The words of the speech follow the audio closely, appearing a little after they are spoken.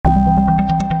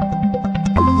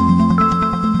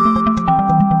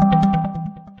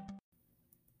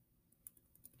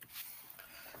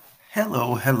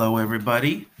Hello,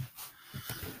 everybody.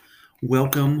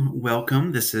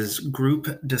 Welcome. This is group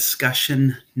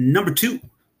discussion number 2.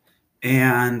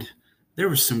 And there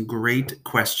were some great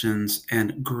questions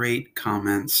and great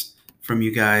comments from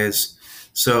you guys.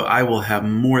 So I will have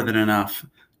more than enough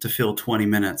to fill 20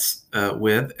 minutes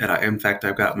with. And in fact,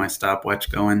 I've got my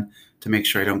stopwatch going to make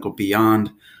sure I don't go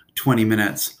beyond 20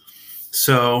 minutes.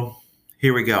 So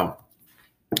here we go.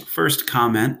 First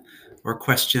comment or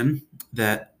question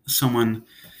that someone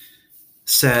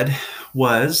said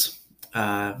was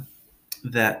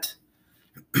that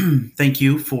thank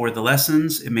you for the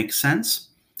lessons. It makes sense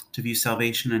to view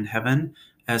salvation and heaven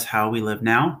as how we live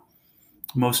now.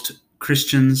 Most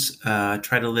Christians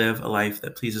try to live a life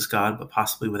that pleases God, but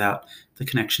possibly without the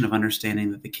connection of understanding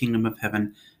that the kingdom of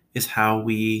heaven is how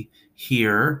we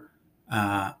here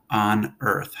on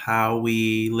earth, how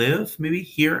we live maybe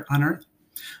here on earth.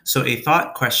 So a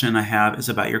thought question I have is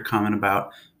about your comment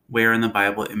about where in the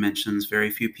Bible it mentions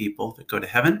very few people that go to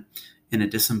heaven in a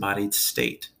disembodied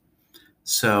state.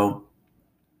 So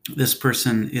this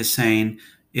person is saying,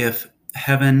 if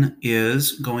heaven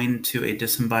is going to a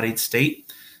disembodied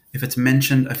state, if it's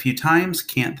mentioned a few times,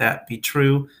 can't that be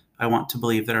true? I want to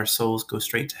believe that our souls go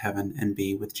straight to heaven and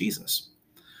be with Jesus.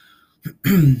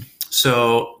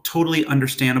 So totally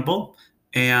understandable.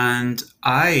 And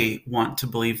I want to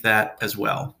believe that as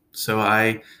well. So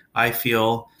I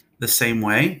feel the same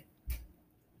way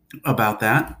about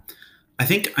that. I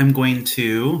think I'm going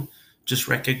to just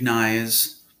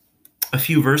recognize a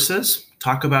few verses,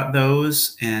 talk about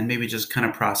those, and maybe just kind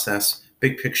of process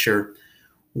big picture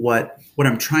what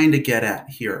I'm trying to get at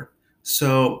here.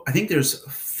 So I think there's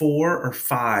 4 or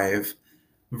 5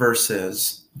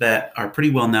 verses that are pretty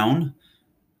well known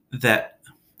that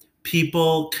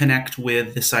people connect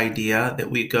with this idea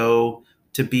that we go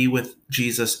to be with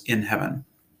Jesus in heaven.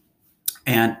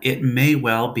 And it may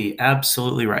well be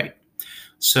absolutely right.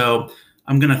 So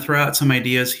I'm going to throw out some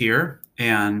ideas here,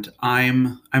 and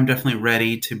I'm definitely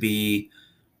ready to be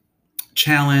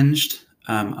challenged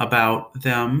about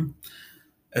them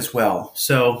as well.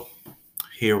 So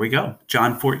here we go.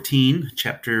 John 14,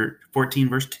 chapter 14,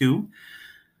 verse 2.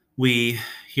 We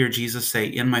hear Jesus say,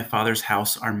 "In my Father's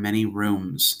house are many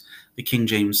rooms." The King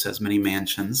James says many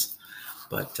mansions,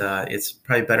 but it's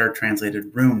probably better translated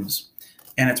rooms.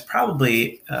 And it's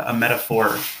probably a metaphor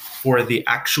for the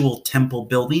actual temple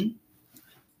building.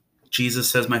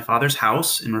 Jesus says, "My Father's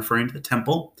house," in referring to the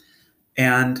temple.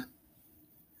 And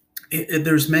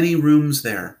there's many rooms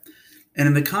there. And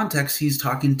in the context, he's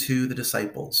talking to the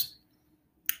disciples.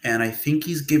 And I think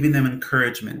he's giving them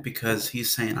encouragement because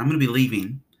he's saying, I'm going to be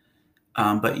leaving,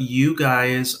 but you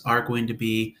guys are going to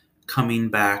be coming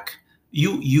back.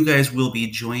 You guys will be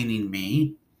joining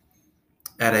me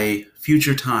at a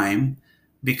future time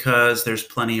because there's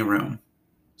plenty of room.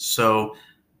 So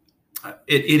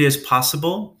it is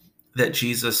possible that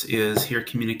Jesus is here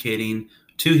communicating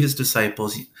to his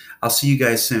disciples, I'll see you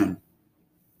guys soon.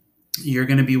 You're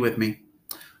going to be with me.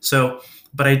 So,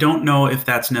 but I don't know if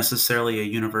that's necessarily a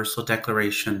universal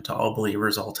declaration to all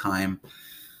believers all time.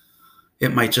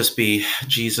 It might just be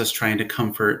Jesus trying to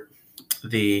comfort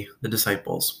the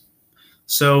disciples.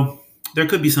 So there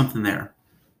could be something there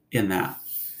in that.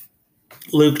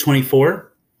 Luke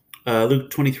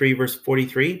 23, verse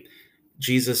 43,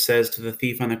 Jesus says to the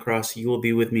thief on the cross, "You will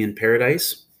be with me in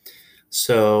paradise."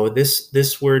 So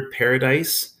this word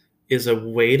paradise is a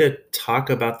way to talk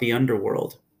about the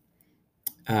underworld.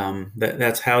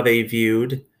 That's how they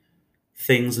viewed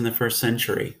things in the first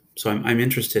century. So I'm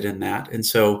interested in that. And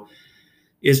so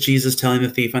is Jesus telling the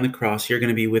thief on the cross, "You're going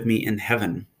to be with me in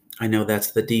heaven"? I know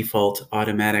that's the default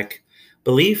automatic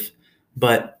belief,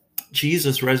 but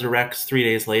Jesus resurrects 3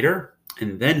 days later,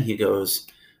 and then he goes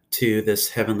to this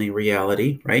heavenly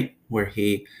reality, right, where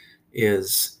he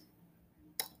is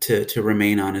to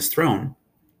remain on his throne.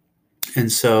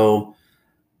 And so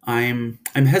I'm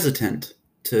hesitant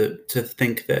to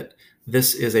think that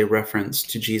this is a reference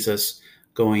to Jesus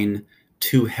going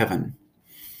to heaven.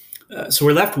 So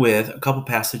we're left with a couple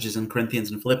passages in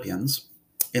Corinthians and Philippians.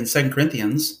 In 2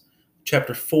 Corinthians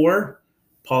chapter 4,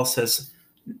 Paul says,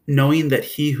 "Knowing that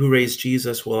he who raised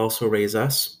Jesus will also raise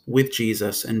us with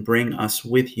Jesus and bring us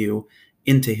with you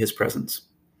into his presence."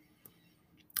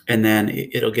 And then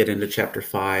it'll get into chapter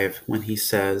 5 when he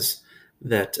says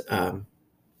that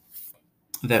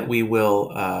that we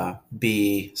will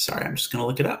be, sorry, I'm just going to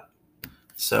look it up.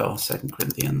 So 2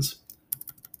 Corinthians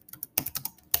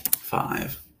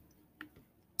 5.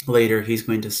 Later, he's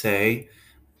going to say,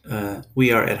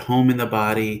 we are at home in the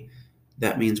body.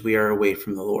 That means we are away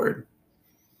from the Lord.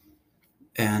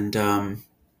 And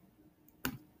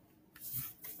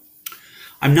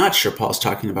I'm not sure Paul's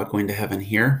talking about going to heaven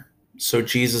here. So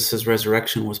Jesus'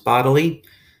 resurrection was bodily,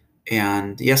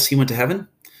 and yes, he went to heaven,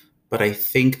 but I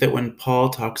think that when Paul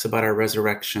talks about our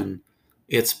resurrection,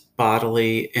 it's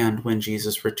bodily, and when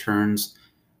Jesus returns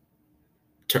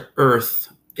to earth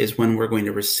is when we're going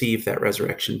to receive that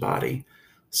resurrection body.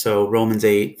 So Romans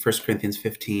 8, 1 Corinthians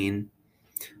 15,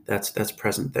 that's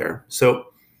present there. So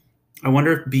I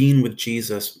wonder if being with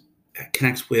Jesus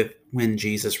connects with when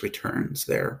Jesus returns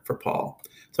there for Paul.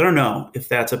 So I don't know if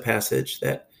that's a passage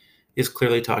that is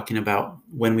clearly talking about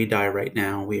when we die right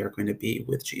now, we are going to be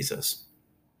with Jesus.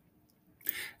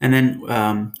 And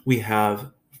then we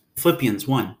have Philippians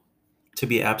 1, to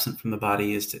be absent from the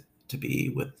body is to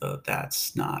be with the,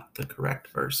 that's not the correct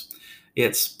verse.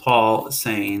 It's Paul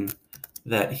saying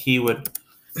that he would,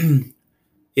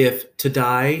 if to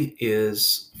die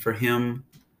is for him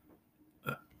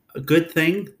a good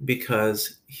thing,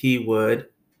 because he would,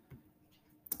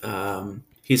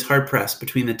 he's hard pressed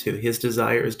between the two. His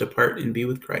desire is depart and be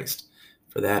with Christ,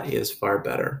 for that is far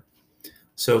better.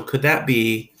 So could that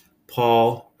be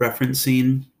Paul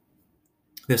referencing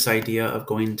this idea of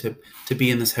going to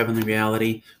be in this heavenly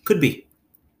reality? Could be.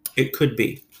 It could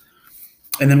be.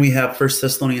 And then we have 1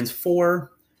 Thessalonians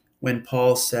 4, when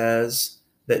Paul says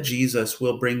that Jesus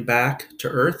will bring back to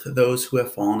earth those who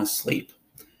have fallen asleep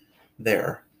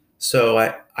there. So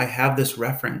I have this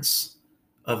reference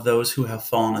of those who have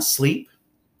fallen asleep.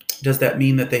 Does that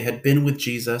mean that they had been with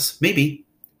Jesus? Maybe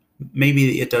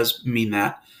it does mean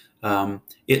that.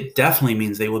 It definitely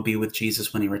means they will be with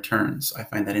Jesus when he returns. I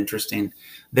find that interesting.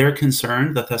 They're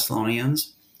concerned, the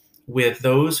Thessalonians, with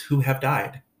those who have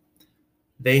died.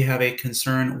 They have a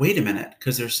concern, wait a minute,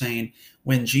 because they're saying,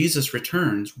 when Jesus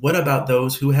returns, what about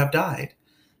those who have died?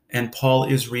 And Paul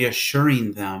is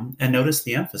reassuring them, and notice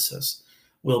the emphasis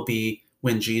will be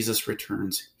when Jesus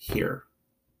returns here.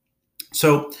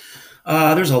 So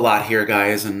there's a lot here,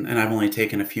 guys, and I've only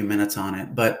taken a few minutes on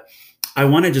it, but I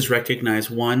want to just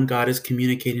recognize, one, God is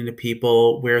communicating to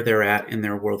people where they're at in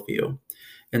their worldview.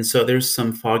 And so there's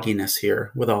some fogginess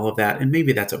here with all of that, and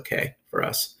maybe that's okay for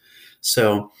us.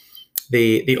 So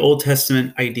the Old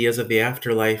Testament ideas of the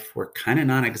afterlife were kind of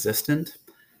non-existent,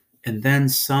 and then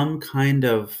some kind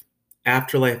of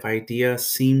afterlife idea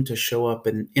seemed to show up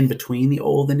in between the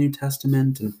Old and New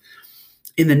Testament. And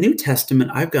in the New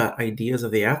Testament, I've got ideas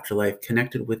of the afterlife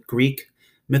connected with Greek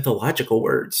mythological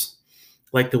words.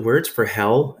 Like the words for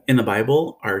hell in the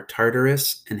Bible are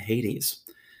Tartarus and Hades.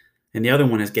 And the other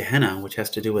one is Gehenna, which has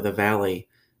to do with a valley.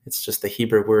 It's just the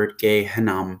Hebrew word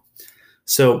Gehenna.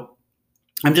 So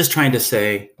I'm just trying to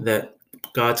say that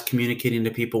God's communicating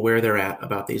to people where they're at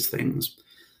about these things.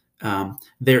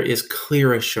 There is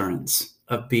clear assurance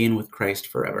of being with Christ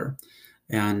forever.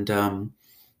 And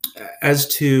as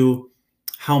to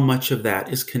how much of that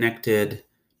is connected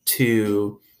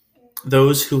to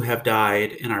those who have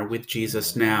died and are with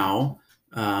Jesus now,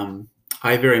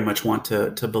 I very much want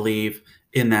to believe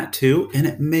in that too. And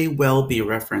it may well be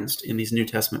referenced in these New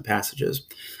Testament passages,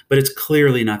 but it's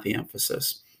clearly not the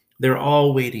emphasis. They're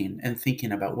all waiting and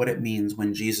thinking about what it means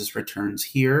when Jesus returns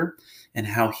here and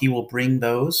how he will bring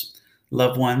those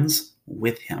loved ones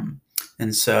with him.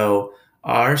 And so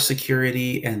our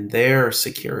security and their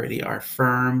security are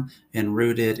firm and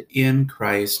rooted in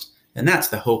Christ. And that's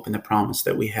the hope and the promise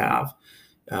that we have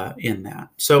in that.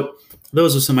 So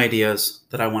those are some ideas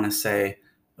that I want to say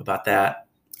about that.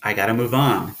 I got to move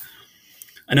on.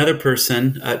 Another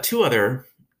person, two other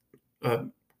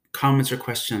comments or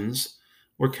questions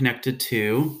were connected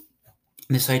to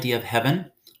this idea of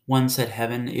heaven. One said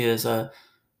heaven is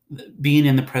being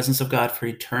in the presence of God for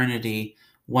eternity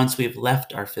once we've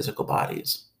left our physical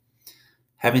bodies.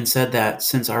 Having said that,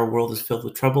 since our world is filled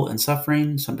with trouble and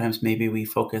suffering, sometimes maybe we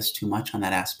focus too much on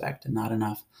that aspect and not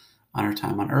enough on our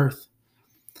time on earth.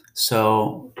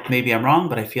 So maybe I'm wrong,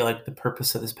 but I feel like the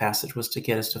purpose of this passage was to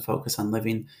get us to focus on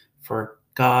living for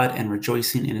God and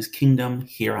rejoicing in his kingdom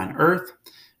here on earth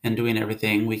and doing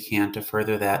everything we can to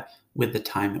further that with the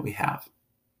time that we have.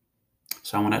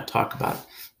 So I want to talk about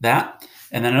that.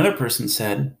 And then another person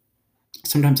said,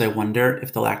 sometimes I wonder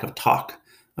if the lack of talk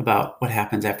about what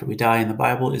happens after we die in the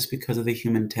Bible is because of the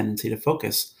human tendency to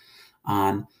focus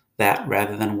on that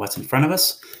rather than what's in front of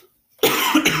us.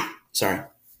 Sorry.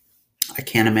 I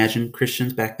can't imagine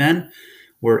Christians back then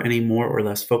were any more or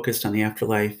less focused on the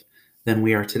afterlife than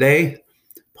we are today.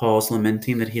 Paul's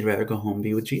lamenting that he'd rather go home and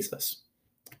be with Jesus.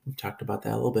 We've talked about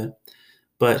that a little bit,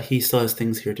 but he still has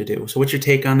things here to do. So what's your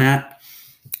take on that?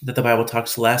 That the Bible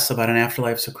talks less about an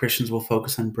afterlife, so Christians will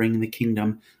focus on bringing the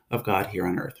kingdom of God here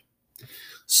on earth.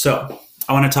 So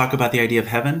I want to talk about the idea of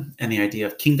heaven and the idea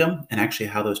of kingdom and actually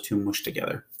how those two mush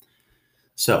together.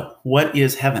 So what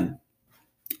is heaven?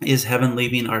 Is heaven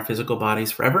leaving our physical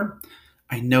bodies forever?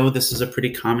 I know this is a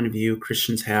pretty common view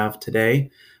Christians have today,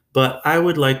 but I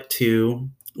would like to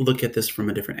look at this from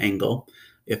a different angle,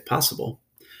 if possible.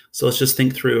 So let's just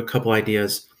think through a couple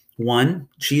ideas. One,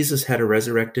 Jesus had a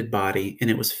resurrected body and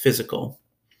it was physical,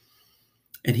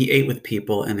 and he ate with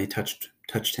people and they touched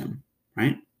him,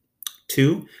 right?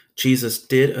 Two, Jesus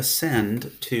did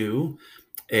ascend to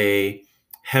a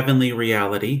heavenly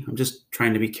reality. I'm just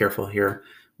trying to be careful here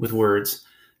with words.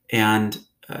 And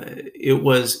it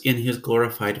was in his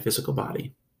glorified physical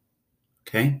body.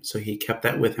 Okay, so he kept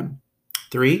that with him.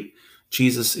 Three,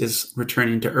 Jesus is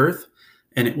returning to earth,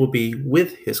 and it will be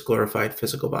with his glorified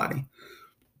physical body.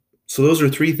 So those are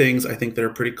three things I think that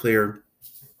are pretty clear,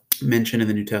 mentioned in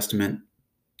the New Testament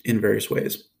in various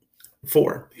ways.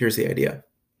 Four, here's the idea.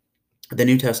 The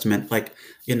New Testament, like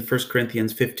in 1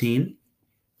 Corinthians 15,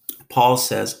 Paul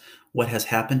says what has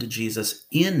happened to Jesus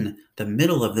in the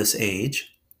middle of this age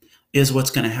is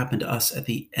what's going to happen to us at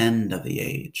the end of the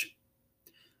age,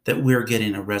 that we're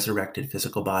getting a resurrected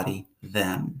physical body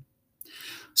then.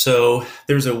 So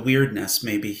there's a weirdness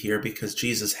maybe here because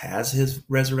Jesus has his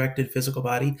resurrected physical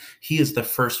body. He is the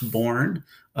firstborn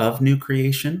of new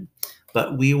creation,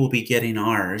 but we will be getting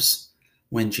ours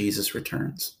when Jesus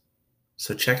returns.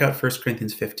 So check out 1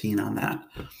 Corinthians 15 on that.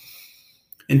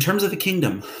 In terms of the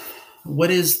kingdom, what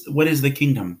is the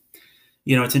kingdom?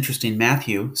 You know, it's interesting.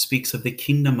 Matthew speaks of the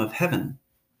kingdom of heaven,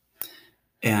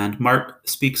 and Mark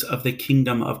speaks of the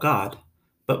kingdom of God.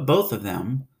 But both of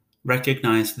them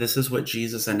recognize this is what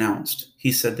Jesus announced.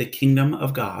 He said the kingdom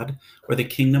of God, or the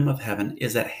kingdom of heaven,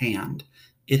 is at hand.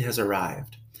 It has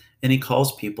arrived. And he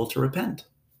calls people to repent.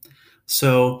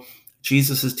 So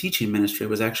Jesus' teaching ministry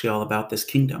was actually all about this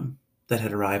kingdom that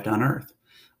had arrived on earth.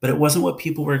 But it wasn't what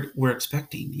people were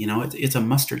expecting. You know, it's a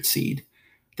mustard seed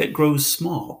that grows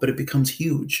small, but it becomes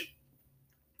huge.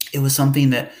 It was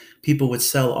something that people would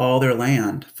sell all their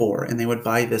land for, and they would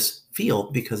buy this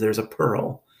field because there's a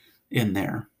pearl in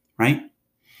there, right?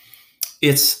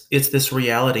 It's this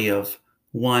reality of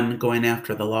one going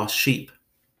after the lost sheep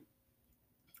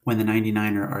when the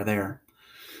 99 are there.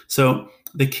 So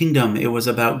the kingdom, it was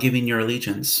about giving your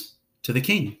allegiance to the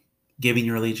king, giving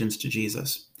your allegiance to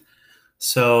Jesus.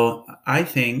 So I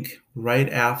think right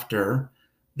after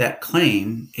that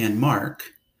claim in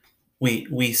Mark,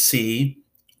 we see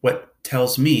what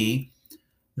tells me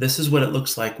this is what it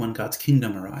looks like when God's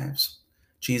kingdom arrives.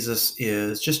 Jesus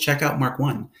is, just check out Mark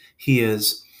 1. He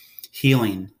is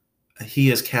healing. He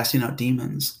is casting out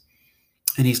demons.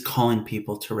 And he's calling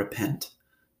people to repent.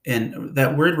 And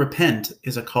that word repent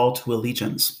is a call to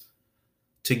allegiance,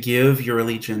 to give your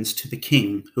allegiance to the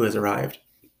king who has arrived.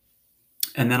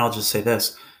 And then I'll just say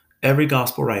this. Every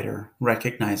gospel writer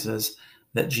recognizes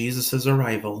that Jesus'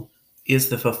 arrival is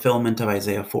the fulfillment of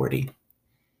Isaiah 40.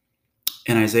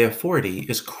 And Isaiah 40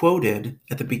 is quoted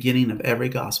at the beginning of every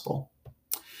gospel.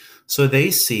 So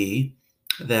they see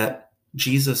that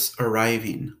Jesus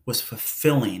arriving was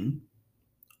fulfilling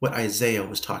what Isaiah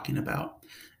was talking about.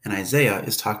 And Isaiah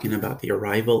is talking about the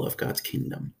arrival of God's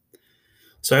kingdom.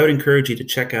 So I would encourage you to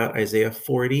check out Isaiah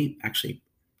 40, actually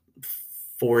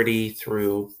 40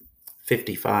 through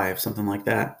 55, something like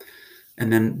that.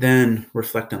 And then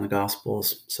reflect on the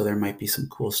Gospels. So there might be some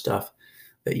cool stuff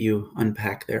that you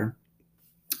unpack there.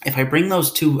 If I bring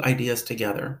those two ideas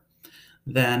together,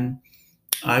 then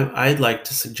I'd like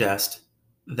to suggest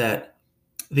that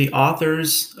the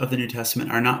authors of the New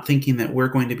Testament are not thinking that we're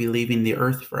going to be leaving the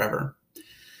earth forever.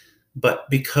 But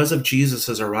because of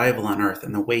Jesus' arrival on earth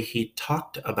and the way he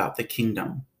talked about the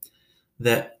kingdom,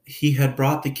 that he had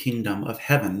brought the kingdom of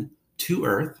heaven to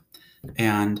earth,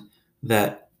 and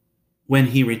that when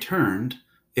he returned,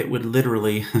 it would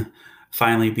literally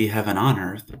finally be heaven on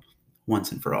earth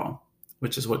once and for all,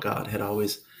 which is what God had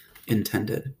always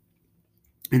intended.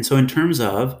 And so in terms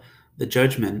of the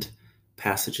judgment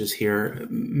passages here,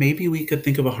 maybe we could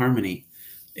think of a harmony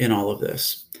in all of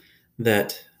this,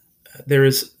 that there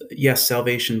is, yes,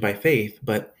 salvation by faith,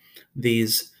 but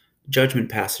these judgment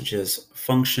passages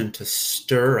function to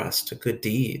stir us to good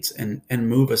deeds and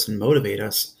move us and motivate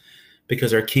us,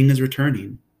 because our king is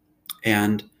returning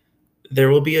and there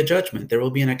will be a judgment, there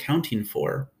will be an accounting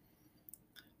for.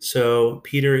 So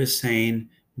Peter is saying,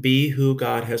 be who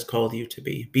God has called you to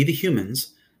be. Be the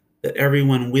humans that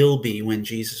everyone will be when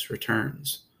Jesus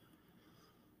returns.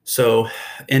 So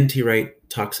N.T. Wright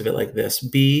talks of it like this: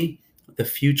 be the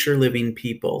future living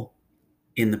people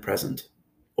in the present.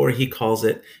 Or he calls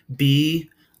it, be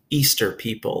Easter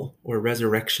people or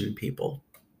resurrection people.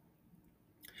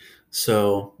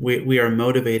 So we are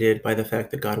motivated by the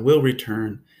fact that God will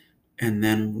return, and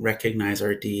then recognize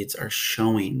our deeds are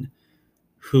showing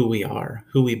who we are,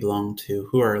 who we belong to,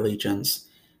 who our allegiance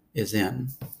is in.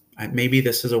 Maybe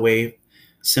this is a way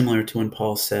similar to when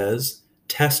Paul says,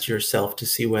 test yourself to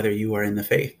see whether you are in the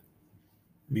faith.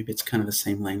 Maybe it's kind of the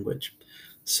same language.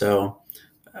 So,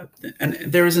 and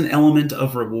there is an element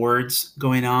of rewards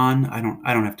going on. I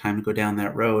don't have time to go down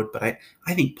that road, but I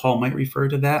think Paul might refer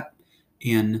to that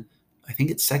in, I think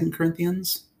it's 2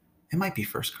 Corinthians. It might be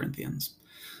 1 Corinthians,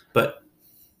 but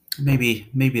maybe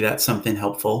that's something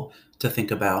helpful to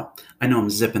think about. I know I'm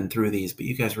zipping through these, but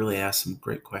you guys really asked some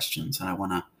great questions, and I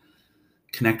want to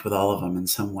connect with all of them in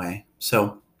some way.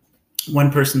 So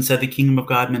one person said the kingdom of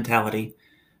God mentality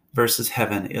versus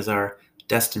heaven is our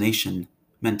destination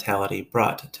mentality,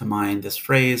 brought to mind this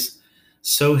phrase,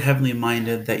 so heavenly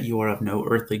minded that you are of no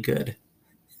earthly good.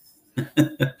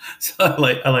 So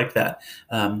I like that.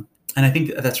 And I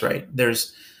think that's right.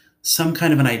 There's some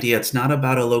kind of an idea. It's not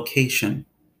about a location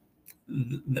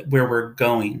where we're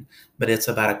going, but it's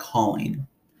about a calling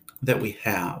that we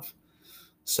have.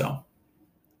 So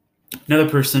another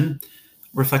person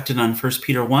reflected on 1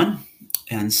 Peter 1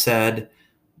 and said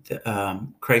that,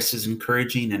 Christ is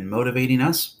encouraging and motivating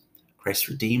us. Christ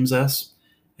redeems us,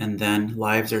 and then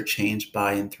lives are changed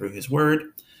by and through his word.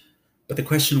 But the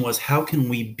question was, how can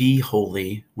we be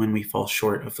holy when we fall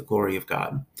short of the glory of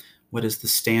God? What is the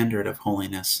standard of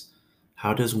holiness?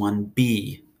 How does one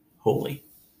be holy?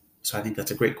 So I think that's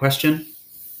a great question.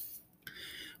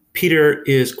 Peter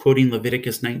is quoting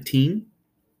Leviticus 19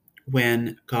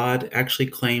 when God actually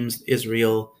claims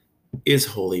Israel is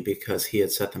holy because he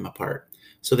had set them apart.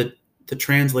 So the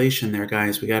translation there,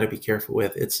 guys, we got to be careful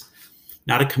with. It's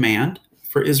not a command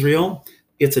for Israel.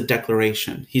 It's a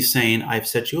declaration. He's saying, I've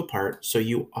set you apart, so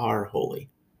you are holy.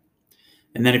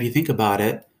 And then if you think about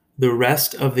it, the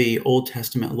rest of the Old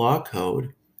Testament law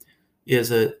code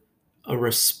is a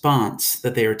response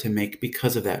that they are to make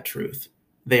because of that truth.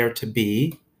 They are to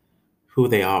be who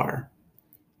they are.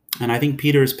 And I think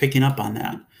Peter is picking up on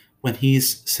that when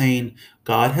he's saying,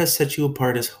 God has set you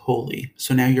apart as holy,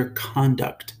 so now your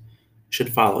conduct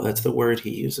should follow. That's the word he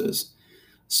uses.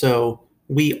 So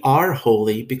we are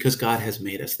holy because God has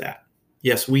made us that.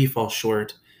 Yes, we fall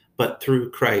short, but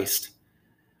through Christ,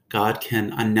 God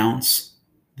can announce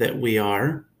that we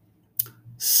are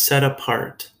set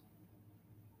apart,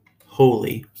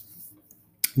 holy,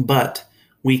 but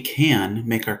we can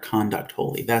make our conduct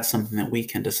holy. That's something that we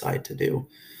can decide to do,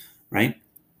 right?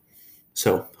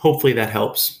 So hopefully that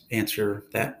helps answer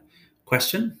that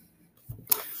question.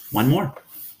 One more.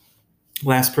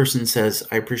 Last person says,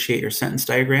 I appreciate your sentence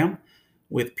diagram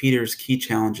with Peter's key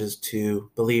challenges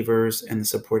to believers and the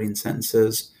supporting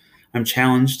sentences. I'm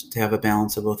challenged to have a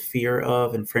balance of both fear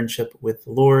of and friendship with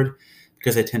the Lord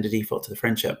because I tend to default to the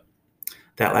friendship.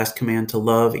 That last command to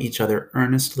love each other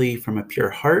earnestly from a pure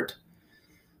heart,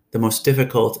 the most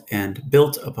difficult and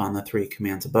built upon the 3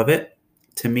 commands above it.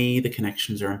 To me, the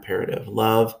connections are imperative.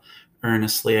 Love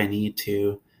earnestly. I need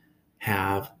to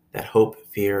have that hope,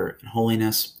 fear, and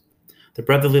holiness. The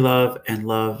brotherly love and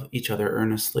love each other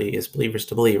earnestly is believers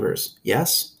to believers,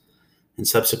 yes, and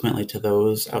subsequently to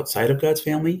those outside of God's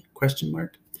family, ?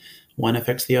 One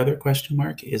affects the other, ?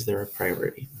 Is there a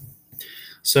priority?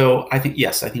 So I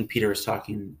think Peter is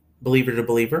talking believer to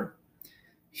believer.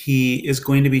 He is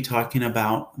going to be talking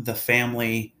about the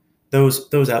family,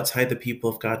 those outside the people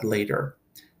of God later.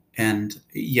 And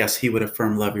yes, he would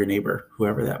affirm love your neighbor,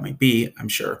 whoever that might be, I'm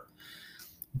sure.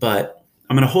 But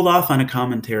I'm going to hold off on a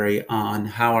commentary on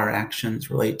how our actions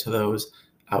relate to those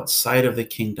outside of the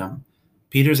kingdom.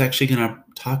 Peter's actually going to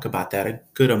talk about that a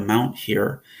good amount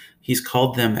here. He's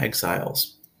called them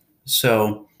exiles.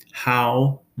 So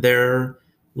how their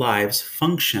lives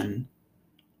function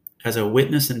as a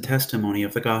witness and testimony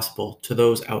of the gospel to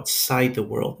those outside the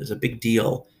world is a big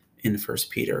deal in 1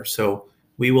 Peter. So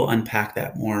we will unpack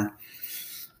that more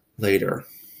later.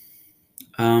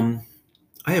 I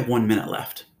have 1 minute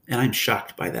left, and I'm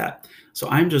shocked by that. So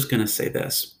I'm just going to say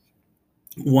this.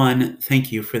 1,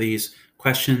 thank you for these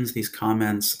questions, these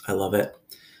comments. I love it.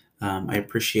 I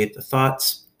appreciate the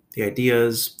thoughts, the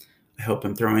ideas. I hope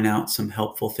I'm throwing out some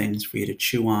helpful things for you to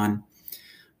chew on.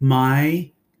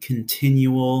 My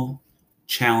continual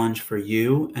challenge for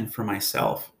you and for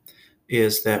myself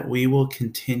is that we will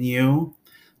continue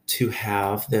to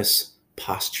have this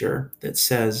posture that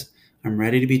says, I'm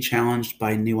ready to be challenged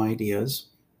by new ideas.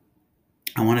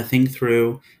 I want to think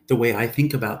through the way I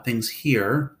think about things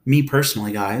here, me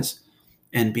personally, guys,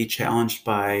 and be challenged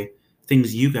by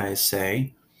things you guys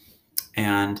say.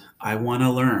 And I want to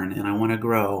learn and I want to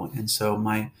grow. And so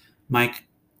my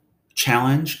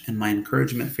challenge and my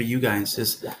encouragement for you guys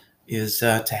is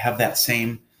to have that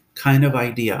same kind of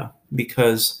idea,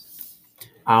 because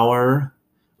our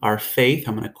Our faith,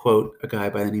 I'm going to quote a guy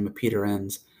by the name of Peter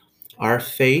Enns, our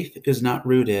faith is not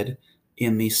rooted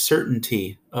in the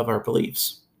certainty of our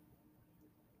beliefs,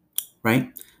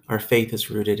 right? Our faith is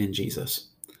rooted in Jesus.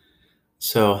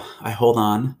 So I hold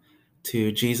on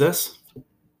to Jesus,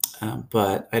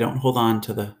 but I don't hold on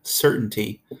to the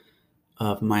certainty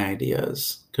of my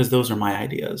ideas, because those are my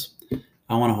ideas.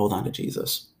 I want to hold on to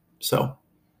Jesus. So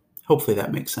hopefully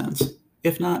that makes sense.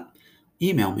 If not,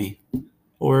 email me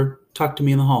or talk to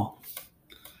me in the hall.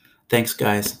 Thanks,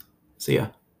 guys. See ya.